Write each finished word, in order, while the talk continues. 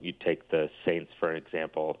You take the Saints, for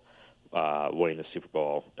example, winning the Super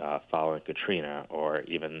Bowl following Katrina, or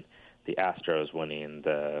even the Astros winning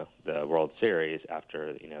the World Series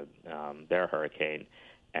after their hurricane,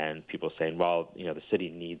 and people saying, well, the city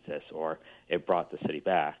needs this, or it brought the city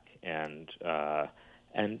back, and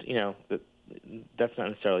that's not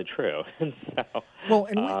necessarily true. And so,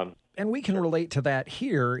 well, and we can relate to that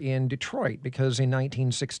here in Detroit, because in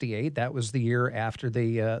 1968, that was the year after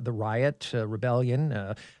the riot,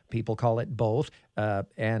 rebellion. People call it both.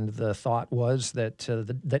 And the thought was that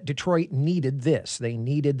that Detroit needed this. They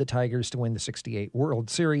needed the Tigers to win the 68 World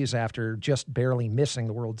Series after just barely missing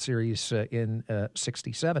the World Series in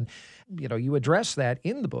 67. You address that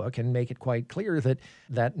in the book and make it quite clear that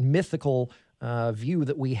that mythical view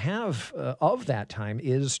that we have of that time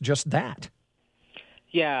is just that.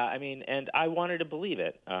 Yeah, and I wanted to believe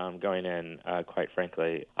it going in, quite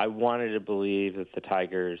frankly. I wanted to believe that the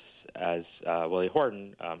Tigers, as Willie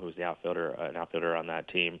Horton, who was an outfielder on that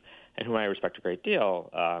team, and whom I respect a great deal,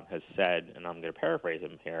 has said, and I'm going to paraphrase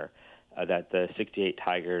him here, that the 68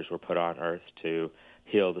 Tigers were put on Earth to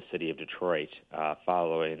heal the city of Detroit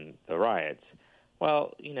following the riots.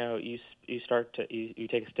 Well, you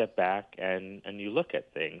take a step back and you look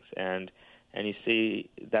at things, and you see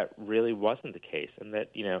that really wasn't the case, and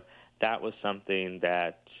that that was something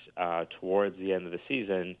that towards the end of the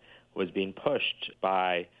season was being pushed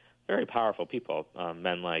by very powerful people,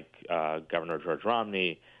 men like Governor George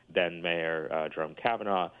Romney, then Mayor Jerome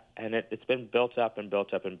Kavanaugh, and it's been built up and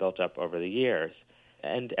built up and built up over the years.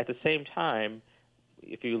 And at the same time,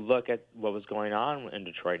 if you look at what was going on in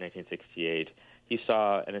Detroit in 1968, you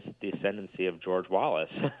saw the ascendancy of George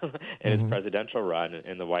Wallace in his presidential run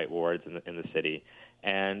in the white wards in the city.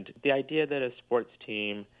 And the idea that a sports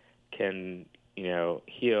team can,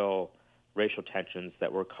 heal racial tensions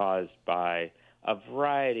that were caused by a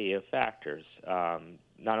variety of factors,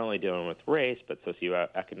 not only dealing with race, but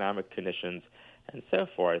socioeconomic conditions and so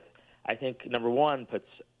forth, I think, number one, puts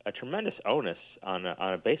a tremendous onus on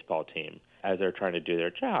a baseball team as they're trying to do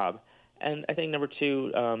their job. And I think number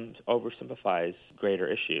two, oversimplifies greater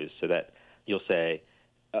issues, so that you'll say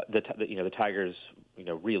the Tigers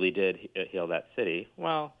really did heal that city.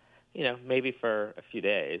 Well, maybe for a few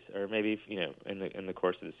days, or maybe in the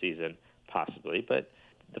course of the season, possibly. But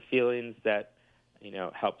the feelings that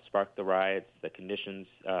helped spark the riots, the conditions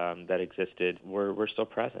that existed were still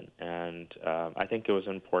present, and I think it was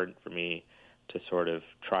important for me to sort of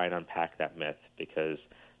try and unpack that myth, because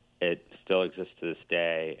it still exists to this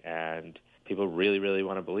day, and people really, really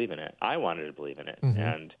want to believe in it. I wanted to believe in it,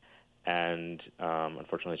 and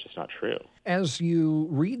unfortunately, it's just not true. As you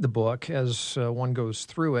read the book, as one goes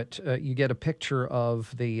through it, you get a picture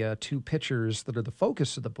of the two pitchers that are the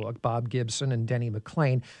focus of the book, Bob Gibson and Denny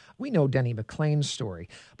McLain. We know Denny McLain's story,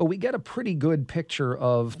 but we get a pretty good picture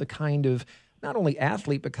of the kind of not only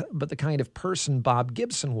athlete, but the kind of person Bob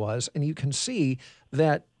Gibson was, and you can see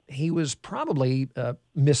that he was probably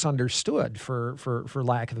misunderstood, for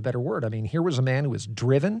lack of a better word. I mean, here was a man who was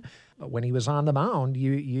driven, but when he was on the mound,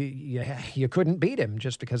 you couldn't beat him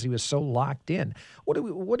just because he was so locked in.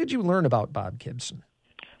 What did you learn about Bob Gibson?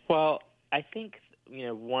 Well, I think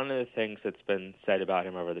one of the things that's been said about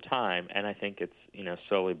him over the time, and I think it's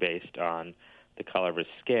solely based on the color of his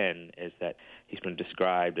skin, is that he's been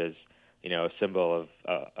described as a symbol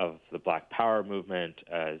of the Black Power movement,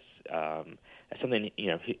 as something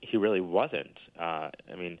he really wasn't.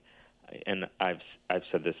 And I've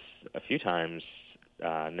said this a few times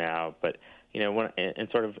now, but in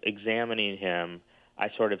sort of examining him, I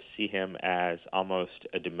sort of see him as almost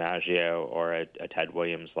a DiMaggio or a Ted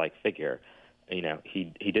Williams-like figure.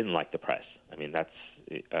 He didn't like the press. I mean, that's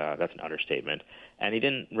an understatement, and he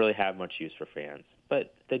didn't really have much use for fans.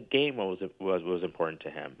 But the game was important to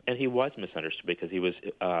him, and he was misunderstood because he was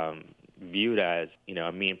viewed as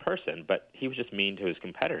a mean person, but he was just mean to his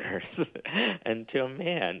competitors. And to a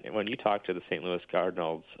man, when you talk to the St. Louis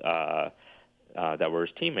Cardinals that were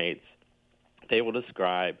his teammates, they will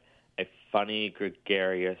describe a funny,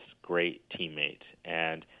 gregarious, great teammate,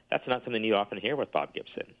 and that's not something you often hear with Bob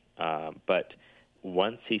Gibson. But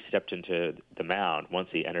once he stepped into the mound, once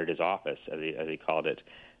he entered his office, as he called it,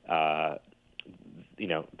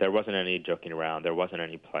 there wasn't any joking around. There wasn't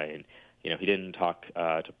any playing. He didn't talk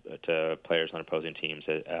to players on opposing teams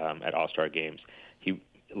at All-Star games. He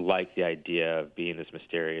liked the idea of being this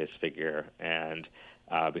mysterious figure, and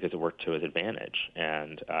because it worked to his advantage.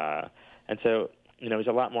 And so he's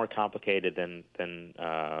a lot more complicated than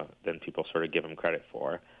people sort of give him credit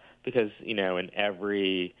for, because in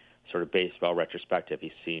every sort of baseball retrospective,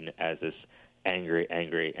 he's seen as this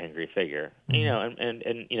angry figure.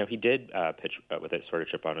 And he did pitch with a sort of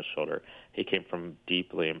chip on his shoulder. He came from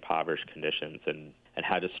deeply impoverished conditions and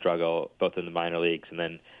had to struggle both in the minor leagues and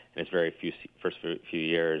then in his first few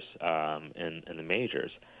years in the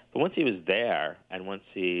majors. But once he was there, and once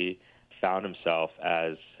he found himself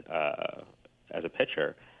as a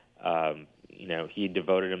pitcher, he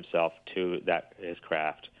devoted himself to his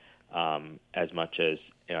craft as much as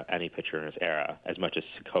any pitcher in his era, as much as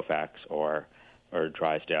Koufax or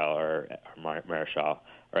Drysdale or Marichal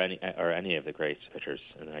or any of the great pitchers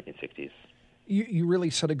in the 1960s. You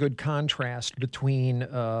really set a good contrast between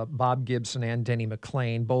Bob Gibson and Denny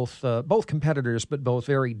McLain, both competitors, but both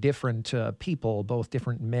very different people, both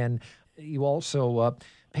different men. You also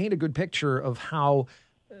paint a good picture of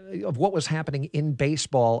what was happening in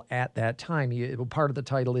baseball at that time. Part of the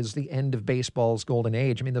title is The End of Baseball's Golden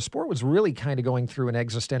Age. I mean, the sport was really kind of going through an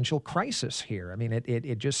existential crisis here. I mean,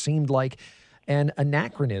 it just seemed like an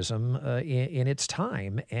anachronism in its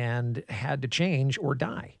time and had to change or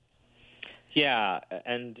die. Yeah,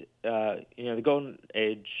 and the Golden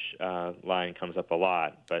Age line comes up a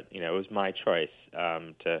lot, but it was my choice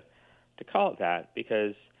to call it that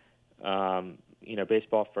because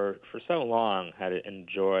baseball for so long had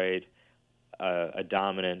enjoyed a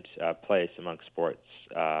dominant place among sports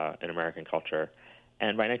in American culture,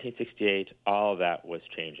 and by 1968, all of that was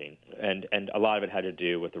changing, and a lot of it had to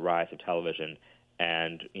do with the rise of television,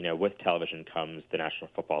 and with television comes the National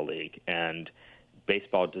Football League, and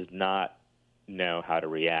baseball does not know how to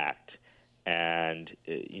react. And,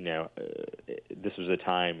 this was a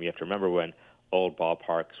time, you have to remember, when old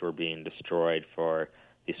ballparks were being destroyed for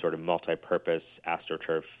these sort of multi-purpose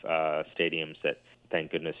AstroTurf stadiums that,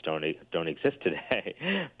 thank goodness, don't exist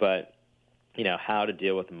today. But, how to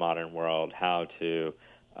deal with the modern world, how to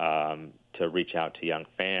reach out to young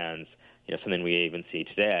fans, something we even see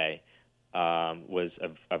today, was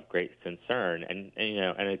of great concern. And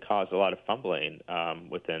it caused a lot of fumbling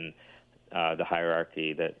within the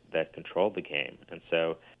hierarchy that controlled the game, and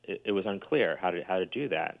so it was unclear how to do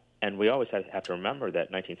that. And we always have to remember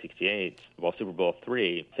that 1968, Super Bowl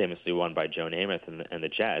III, famously won by Joe Namath and the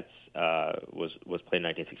Jets, was played in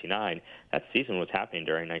 1969. That season was happening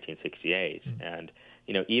during 1968, and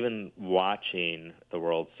even watching the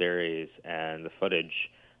World Series and the footage,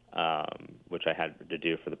 which I had to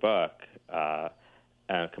do for the book,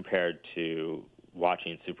 compared to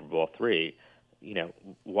watching Super Bowl III.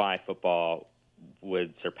 Why football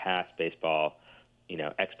would surpass baseball,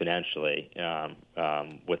 exponentially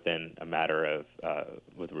within a matter of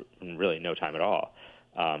with really no time at all,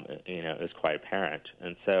 is quite apparent.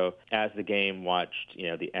 And so, as the game watched,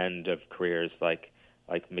 the end of careers like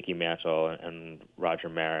Mickey Mantle and Roger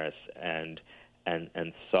Maris, and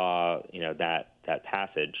saw that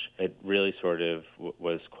passage, it really sort of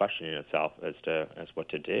was questioning itself as what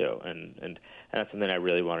to do, and that's something I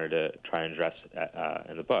really wanted to try and address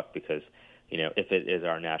in the book, because if it is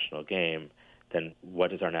our national game, then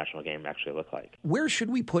what does our national game actually look like? Where should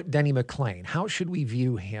we put Denny McLain? How should we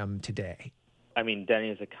view him today? I mean, Denny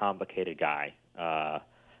is a complicated guy.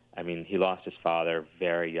 He lost his father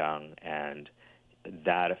very young, and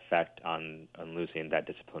that effect on losing that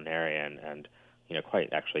disciplinarian and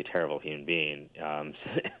quite actually terrible human being,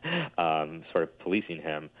 sort of policing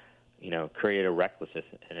him, created a recklessness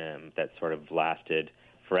in him that sort of lasted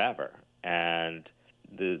forever. And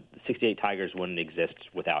the 68 Tigers wouldn't exist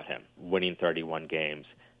without him, winning 31 games,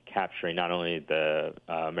 capturing not only the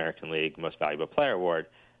American League Most Valuable Player Award,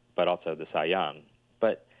 but also the Cy Young.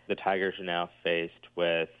 But the Tigers are now faced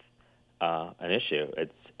with an issue.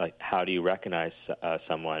 It's like, how do you recognize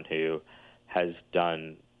someone who has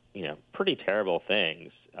done pretty terrible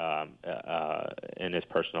things in his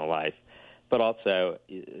personal life, but also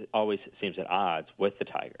always seems at odds with the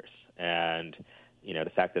Tigers. And,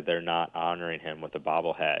 the fact that they're not honoring him with a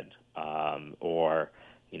bobblehead or,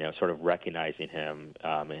 sort of recognizing him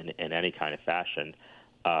in any kind of fashion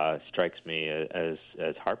strikes me as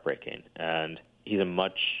heartbreaking. And he's a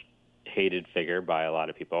much hated figure by a lot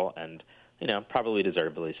of people, and, probably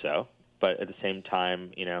deservedly so. But at the same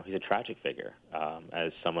time, he's a tragic figure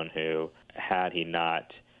as someone who, had he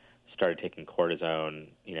not started taking cortisone,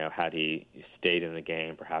 had he stayed in the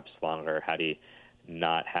game perhaps longer, had he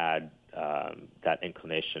not had that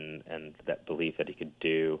inclination and that belief that he could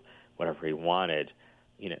do whatever he wanted,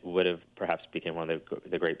 would have perhaps become one of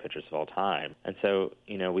the great pitchers of all time. And so,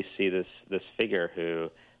 we see this figure who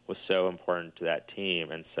was so important to that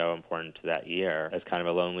team and so important to that year as kind of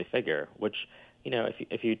a lonely figure, which,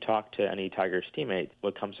 if you talk to any Tigers teammate,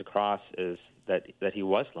 what comes across is that he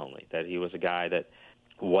was lonely, that he was a guy that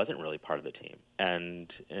wasn't really part of the team.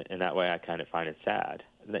 And in that way, I kind of find it sad.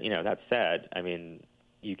 That said, I mean,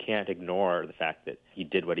 you can't ignore the fact that he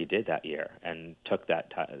did what he did that year and took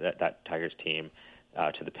that Tigers team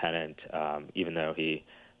to the pennant, even though he,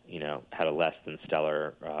 had a less than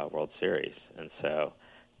stellar World Series. And so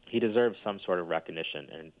he deserves some sort of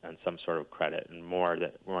recognition and some sort of credit, and more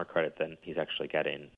credit than he's actually getting.